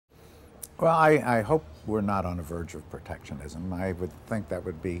Well, I hope we're not on the verge of protectionism. I would think that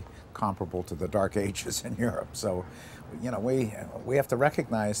would be comparable to the Dark Ages in Europe. So, we have to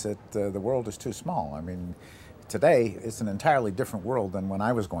recognize that the world is too small. I mean, today it's an entirely different world than when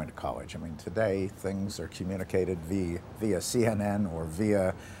I was going to college. I mean, today things are communicated via CNN or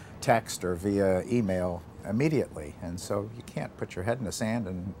via text or via email immediately, and so you can't put your head in the sand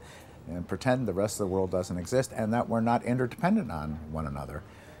and pretend the rest of the world doesn't exist and that we're not interdependent on one another,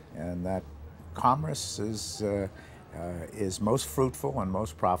 and that commerce is most fruitful and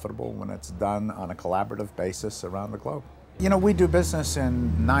most profitable when it's done on a collaborative basis around the globe. You know, we do business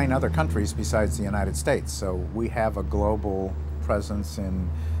in 9 other countries besides the United States, so we have a global presence in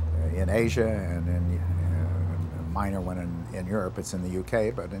Asia and in a minor one in Europe. It's in the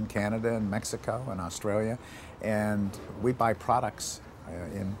UK, but in Canada and Mexico and Australia, and we buy products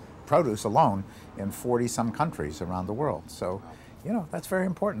in produce alone in 40-some countries around the world. So, that's very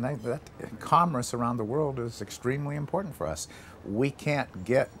important. That commerce around the world is extremely important for us. We can't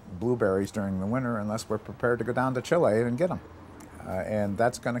get blueberries during the winter unless we're prepared to go down to Chile and get them. And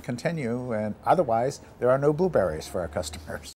that's going to continue, and otherwise there are no blueberries for our customers.